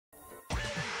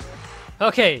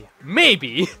Okay,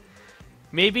 maybe.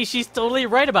 Maybe she's totally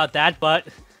right about that, but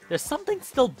there's something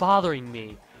still bothering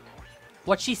me.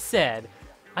 What she said.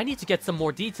 I need to get some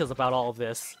more details about all of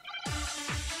this.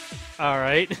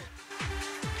 Alright.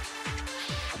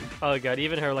 Oh god,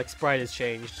 even her, like, sprite has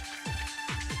changed.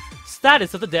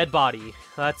 Status of the dead body.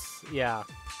 That's, yeah.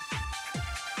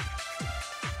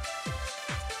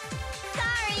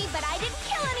 Sorry, but I didn't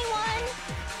kill anyone!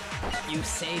 You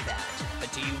say that,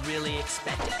 but do you really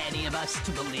expect any of us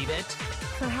to believe it?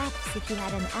 Perhaps if you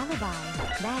had an alibi,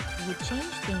 that would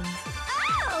change things.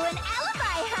 Oh, an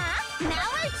alibi, huh? Now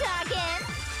we're talking!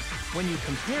 When you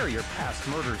compare your past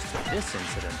murders to this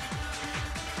incident,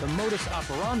 the modus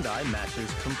operandi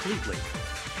matches completely.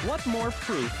 What more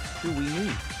proof do we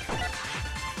need?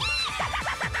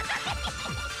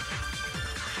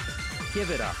 Give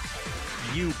it up.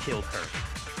 You killed her.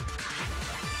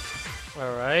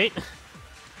 Alright.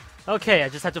 Okay, I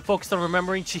just have to focus on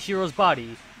remembering Chihiro's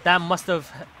body. That must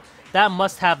have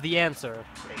the answer.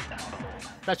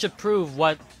 That should prove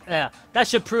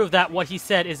that what he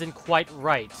said isn't quite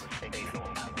right.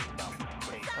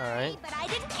 Alright. But I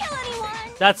didn't kill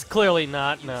anyone! That's clearly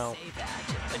not, no. Say that,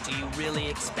 but do you really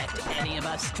expect any of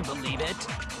us to believe it?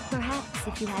 Perhaps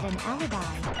if you had an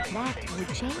alibi, that would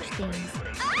change things.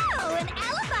 Oh, an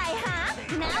alibi,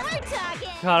 huh? Now we're talking!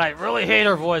 God, I really hate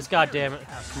her voice, god damn it.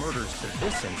 Past murders to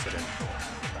this incident,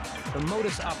 the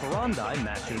modus operandi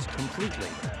matches completely.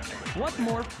 What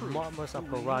more proof? Modus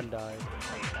operandi.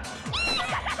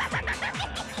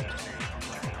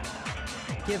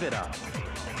 Give it up.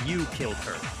 You killed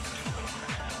her.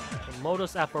 The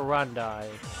modus operandi.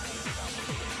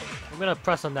 I'm gonna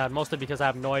press on that mostly because I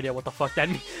have no idea what the fuck that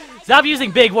means. Stop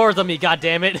using big words on me, god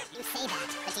damn it.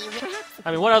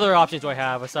 I mean, what other options do I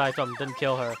have aside from didn't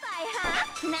kill her?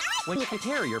 When you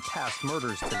compare your past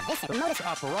murders to this, the modus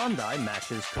operandi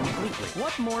matches completely.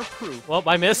 What more proof? Well,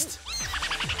 I missed.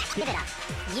 Give it up.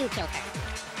 You killed her.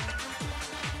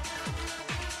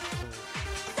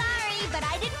 Sorry, but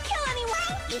I didn't kill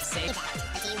anyone! You say that,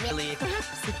 but do you really...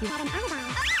 Perhaps if you had an alibi.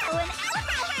 Oh, an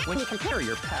alibi! When you compare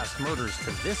your past murders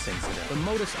to this incident, the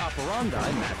modus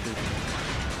operandi matches.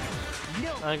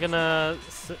 I'm gonna...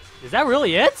 Is that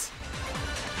really it?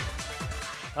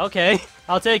 Okay,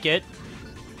 I'll take it.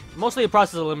 Mostly a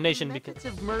process of elimination because...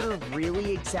 Methods of murder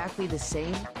really exactly the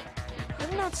same?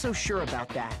 I'm not so sure about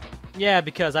that. Yeah,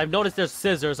 because I've noticed there's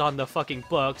scissors on the fucking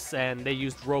books, and they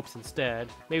used ropes instead.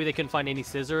 Maybe they couldn't find any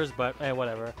scissors, but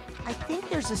whatever. I think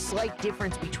there's a slight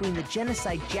difference between the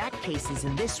Genocide Jack cases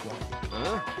and this one.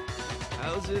 Huh?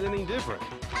 How's it any different?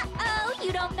 Uh-oh,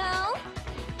 you don't know?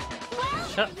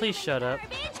 Well, Please shut up.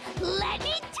 garbage, let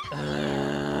me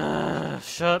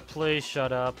Please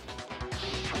shut up.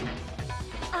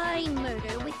 I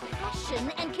murder with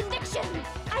passion and conviction.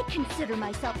 I consider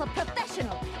myself a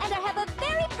professional, and I have a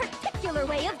very particular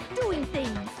way of doing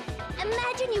things.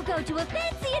 Imagine you go to a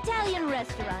fancy Italian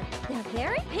restaurant. They're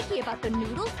very picky about the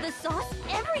noodles, the sauce,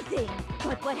 everything.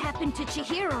 But what happened to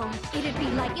Chihiro? It'd be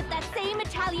like if that same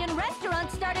Italian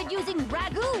restaurant started using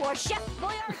ragu or Chef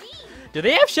Boyardee. Do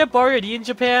they have Chef Boyardee in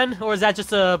Japan, or is that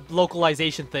just a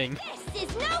localization thing? This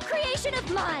is no creation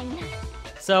of mine.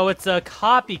 So it's a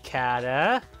copycat,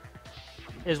 eh?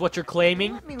 Is what you're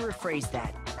claiming? Let me rephrase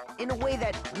that in a way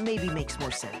that maybe makes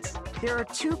more sense. There are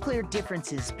two clear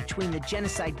differences between the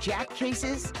Genocide Jack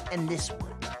cases and this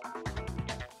one.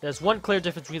 There's one clear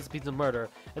difference between the pieces of murder.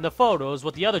 In the photos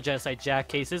with the other Genocide Jack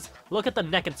cases, look at the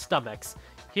neck and stomachs.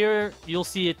 Here, you'll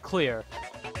see it clear.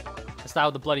 The style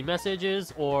of the bloody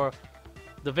messages, or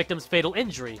the victim's fatal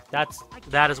injury. That's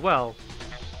that as well.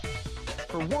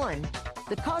 For one,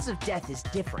 the cause of death is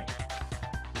different.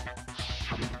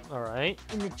 Alright.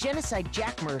 In the Genocide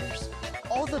Jack murders,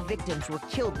 all the victims were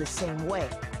killed the same way.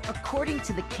 According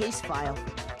to the case file,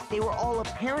 they were all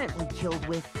apparently killed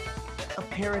with a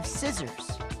pair of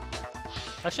scissors.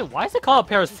 Actually, why is it called a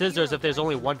pair of scissors if there's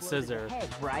only one scissor? Head,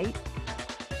 right?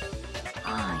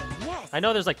 Ah, yes. I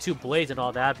know there's like two blades and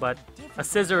all that, but a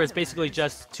scissor is basically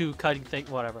just two cutting things,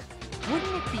 whatever.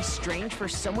 Wouldn't it be strange for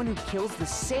someone who kills the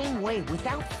same way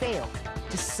without fail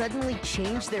to suddenly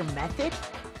change their method?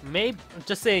 Maybe,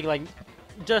 just saying, like,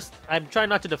 I'm trying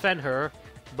not to defend her,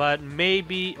 but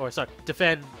maybe, or sorry,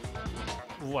 defend,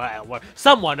 well,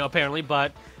 someone apparently,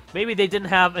 but maybe they didn't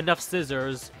have enough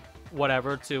scissors,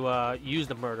 whatever, to use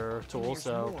the murder tool, There's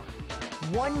so.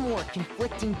 more. One more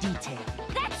conflicting detail.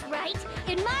 That's right.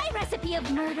 In my recipe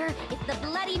of murder, if the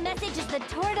bloody message is the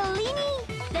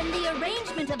tortellini, then the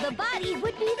arrangement of the body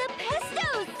would be the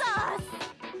pesto sauce.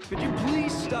 Could you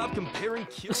please stop comparing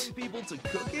killing people to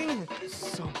cooking?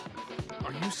 So,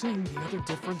 Are you saying the other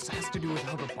difference has to do with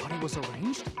how the body was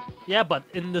arranged? Yeah, but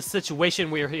in the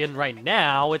situation we're in right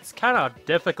now, it's kind of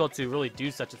difficult to really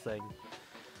do such a thing.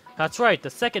 That's right, the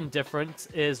second difference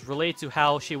is related to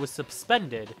how she was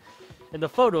suspended. In the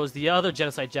photos, the other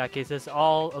Genocide Jack cases,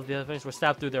 all of the other things were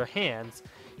stabbed through their hands.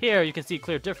 Here, you can see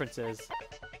clear differences.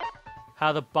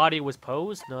 How the body was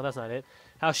posed? No, that's not it.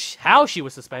 How she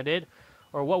was suspended,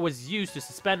 or what was used to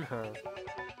suspend her.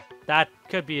 That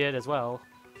could be it as well.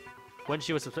 When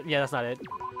she was suspended. Yeah, that's not it.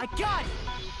 I got it!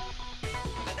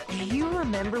 Do you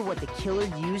remember what the killer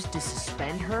used to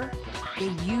suspend her? They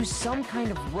used some kind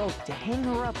of rope to hang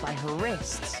her up by her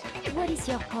wrists. What is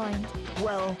your point?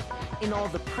 Well, in all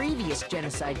the previous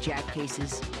Genocide Jack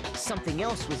cases, something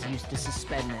else was used to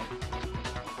suspend them.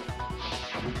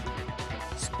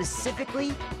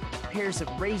 Specifically, pairs of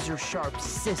razor-sharp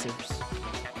scissors.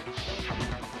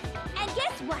 And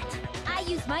guess what? I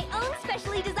used my own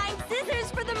specially designed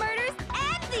scissors for the murders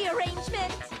and the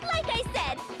arrangement. Like I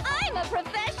said, I'm a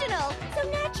professional, so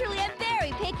naturally I'm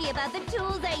very picky about the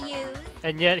tools I use.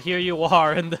 And yet here you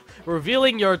are, and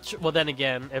revealing your well, then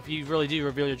again, if you really do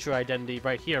reveal your true identity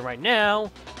right here, right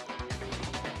now.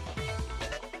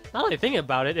 Now that I think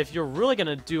about it, if you're really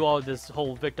gonna do all this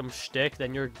whole victim shtick,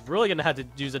 then you're really gonna have to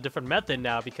use a different method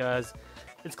now, because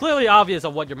it's clearly obvious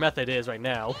of what your method is right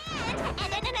now.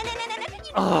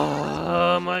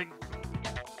 Oh my...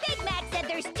 Big Mac said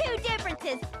there's two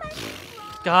differences.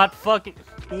 God fucking...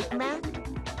 Big Mac?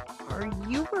 Are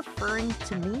you referring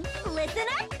to me? Listen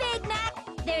up, Big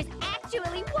Mac. There's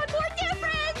actually one more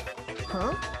difference.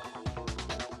 Huh?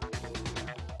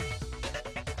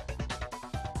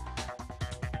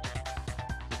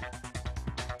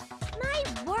 My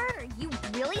word, you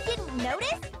really didn't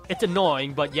notice? It's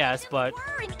annoying, but yes, but...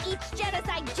 We're in each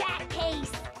Genocide Jack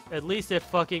case. At least it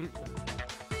fucking...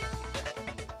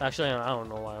 Actually, I don't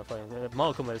know why I'm fucking...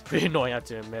 Monokuma is pretty annoying, I have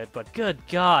to admit, but good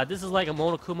god, this is like a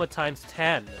Monokuma times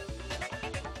 10.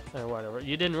 Whatever,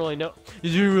 you didn't really know...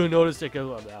 Did you really notice it?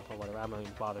 Whatever, I'm not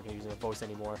even bothering using a voice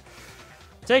anymore.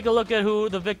 Take a look at who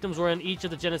the victims were in each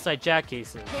of the Genocide Jack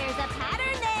cases. There's a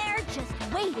pattern there,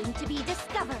 just waiting to be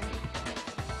discovered.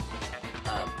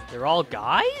 They're all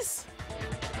guys?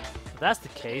 If that's the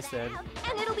case, then...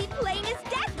 And it'll be plain as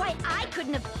death why I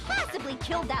couldn't have possibly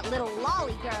killed that little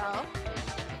lolly girl.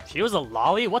 She was a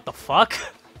lolly? What the fuck?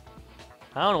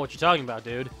 I don't know what you're talking about,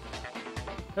 dude.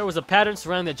 There was a pattern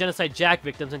surrounding the Genocide Jack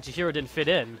victims, and Chihiro didn't fit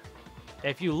in.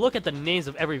 If you look at the names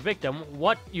of every victim,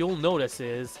 what you'll notice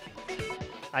is...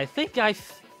 I think I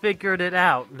figured it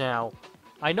out now.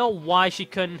 I know why she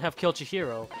couldn't have killed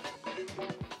Chihiro.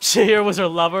 Chihiro was her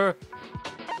lover?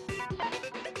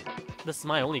 This is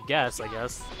my only guess, I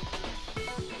guess.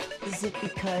 Is it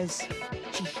because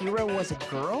Chihiro was a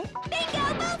girl?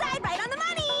 Bingo! Bullseye! Right on the money!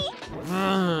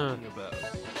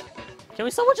 Can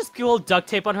we someone just glue duct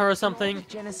tape on her or something? In the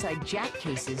Genocide Jack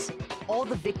cases, all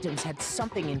the victims had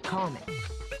something in common.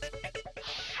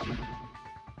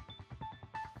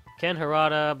 Ken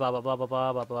Harada, blah blah blah blah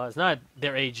blah blah blah. It's not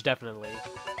their age, definitely.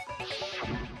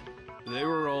 They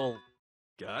were all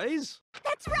guys?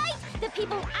 That's right! The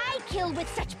people I killed with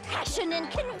such passion and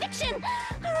conviction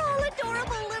are all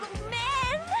adorable little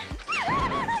men!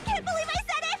 I can't believe I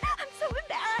said it! I'm so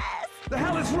embarrassed! The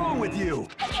hell is wrong with you?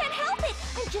 I can't help it!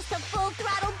 I'm just a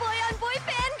full-throttle boy-on-boy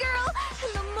fangirl!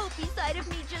 And the mopey side of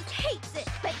me just hates it!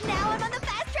 But now I'm on the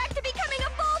fast track to becoming a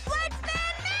full-fledged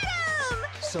fan madam!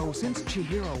 So since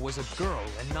Chihiro was a girl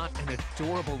and not an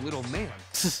adorable little man,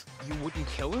 you wouldn't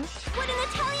kill her? Would an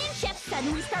Italian chef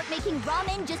suddenly start making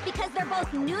ramen just because they're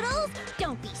both noodles?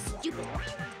 Don't be stupid.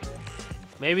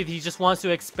 Maybe he just wants to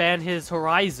expand his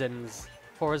horizons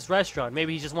for his restaurant.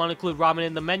 Maybe he just wants to include ramen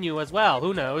in the menu as well.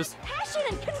 Who knows? Passion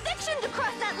and conviction to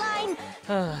cross that line!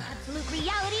 Absolute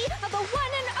reality of the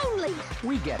one and only!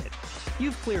 We get it.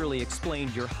 You've clearly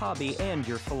explained your hobby and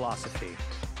your philosophy.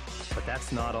 But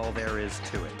that's not all there is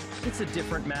to it. It's a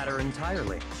different matter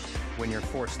entirely. When you're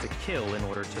forced to kill in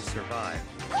order to survive.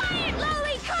 Quiet,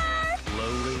 lowly cur!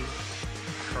 Lowly?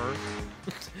 Cur?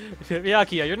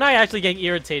 Miyaki, you're not actually getting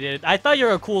irritated. I thought you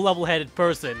were a cool, level-headed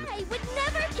person. I would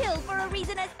never kill for a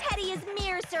reason as petty as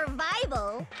mere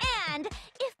survival. And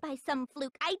if by some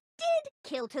fluke I did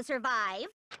kill to survive,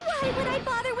 why would I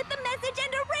bother with the message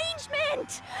and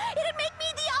arrangement? It'd make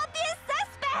me the obvious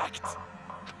suspect!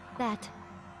 That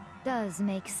does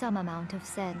make some amount of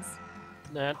sense.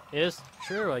 That is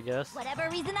true, I guess. Whatever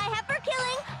reason I have for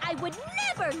killing, I would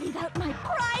never leave out my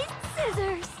prized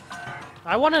scissors.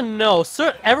 I want to know,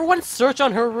 everyone search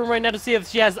on her room right now to see if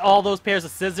she has all those pairs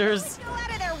of scissors. Go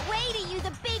out of their way to use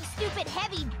a big, stupid,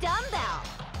 heavy dumbbell.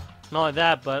 Not only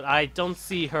that, but I don't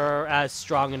see her as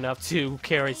strong enough to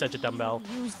carry such a dumbbell.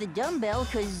 You used the dumbbell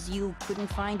because you couldn't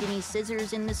find any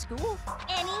scissors in the school?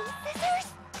 Any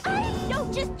scissors? I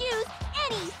don't just use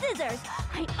any scissors.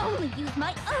 I only use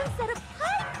my own set of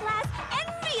high-class,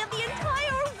 envy of the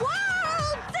entire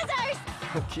world scissors!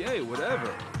 Okay,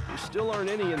 whatever. There still aren't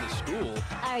any in the school.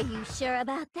 Are you sure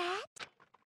about that?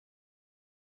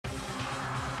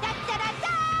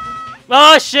 Da-da-da-da!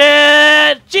 Oh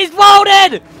shit! She's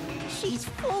loaded! She's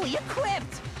fully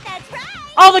equipped! That's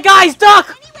right! Oh, the guy's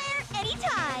duck! Anywhere,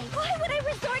 anytime! Why would I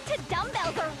resort to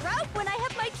dumbbells or rope when I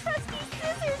have my trusty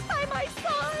scissors by my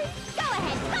side? Go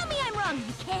ahead, tell me I'm wrong!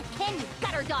 You can't, can you,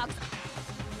 gutter dogs?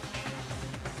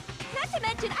 Not to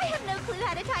mention, I have no clue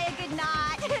how to tie a good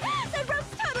knot. So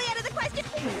rope's totally out of the question.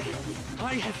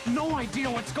 I have no idea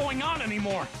what's going on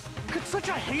anymore. Could such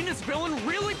a heinous villain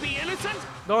really be innocent?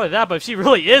 Not only that, but if she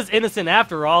really is innocent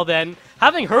after all, then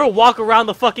having her walk around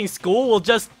the fucking school will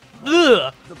just...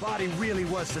 Ugh! The body really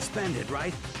was suspended,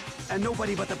 right? And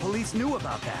nobody but the police knew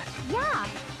about that. Yeah.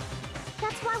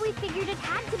 That's why we figured it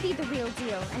had to be the real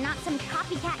deal and not some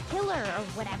copycat killer or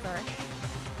whatever.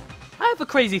 I have a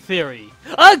crazy theory.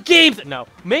 A game... No,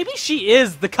 maybe she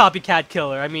is the copycat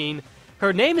killer. I mean,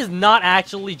 her name is not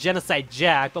actually Genocide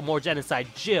Jack, but more Genocide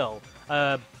Jill.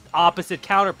 Opposite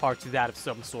counterpart to that of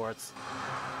some sorts.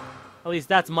 At least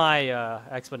that's my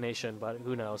explanation, but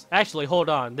who knows. Actually, hold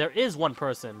on. There is one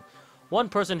person. One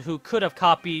person who could have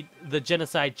copied the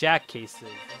Genocide Jack cases.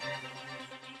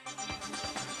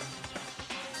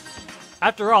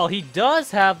 After all, he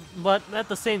does have, but at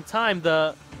the same time,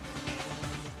 the...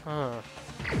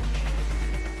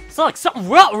 It's like something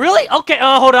really? Okay,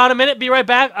 hold on a minute. Be right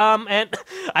back. And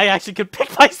I actually could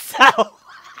pick myself.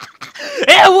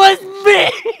 It was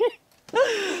me!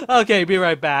 Okay, be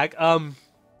right back.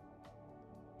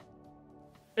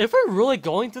 If we're really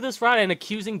going to this route and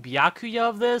accusing Byakuya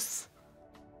of this...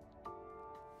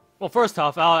 Well, first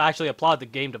off, I'll actually applaud the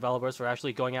game developers for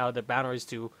actually going out of their boundaries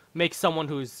to make someone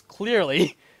who's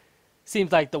clearly...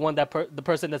 seems like the one that the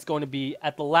person that's going to be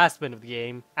at the last minute of the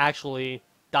game actually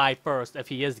die first if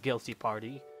he is the guilty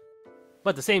party.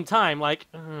 But at the same time, like...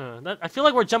 I feel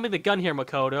like we're jumping the gun here,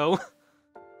 Makoto.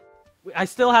 I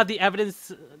still have the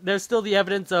evidence. There's still the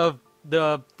evidence of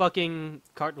the fucking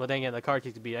card. Well, then again, the card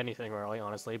could be anything, really,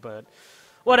 honestly. But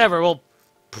whatever. We'll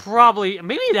probably.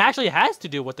 Maybe it actually has to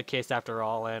do with the case after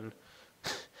all. And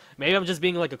maybe I'm just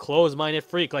being like a closed-minded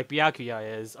freak like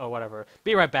Byakuya is, or whatever.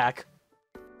 Be right back.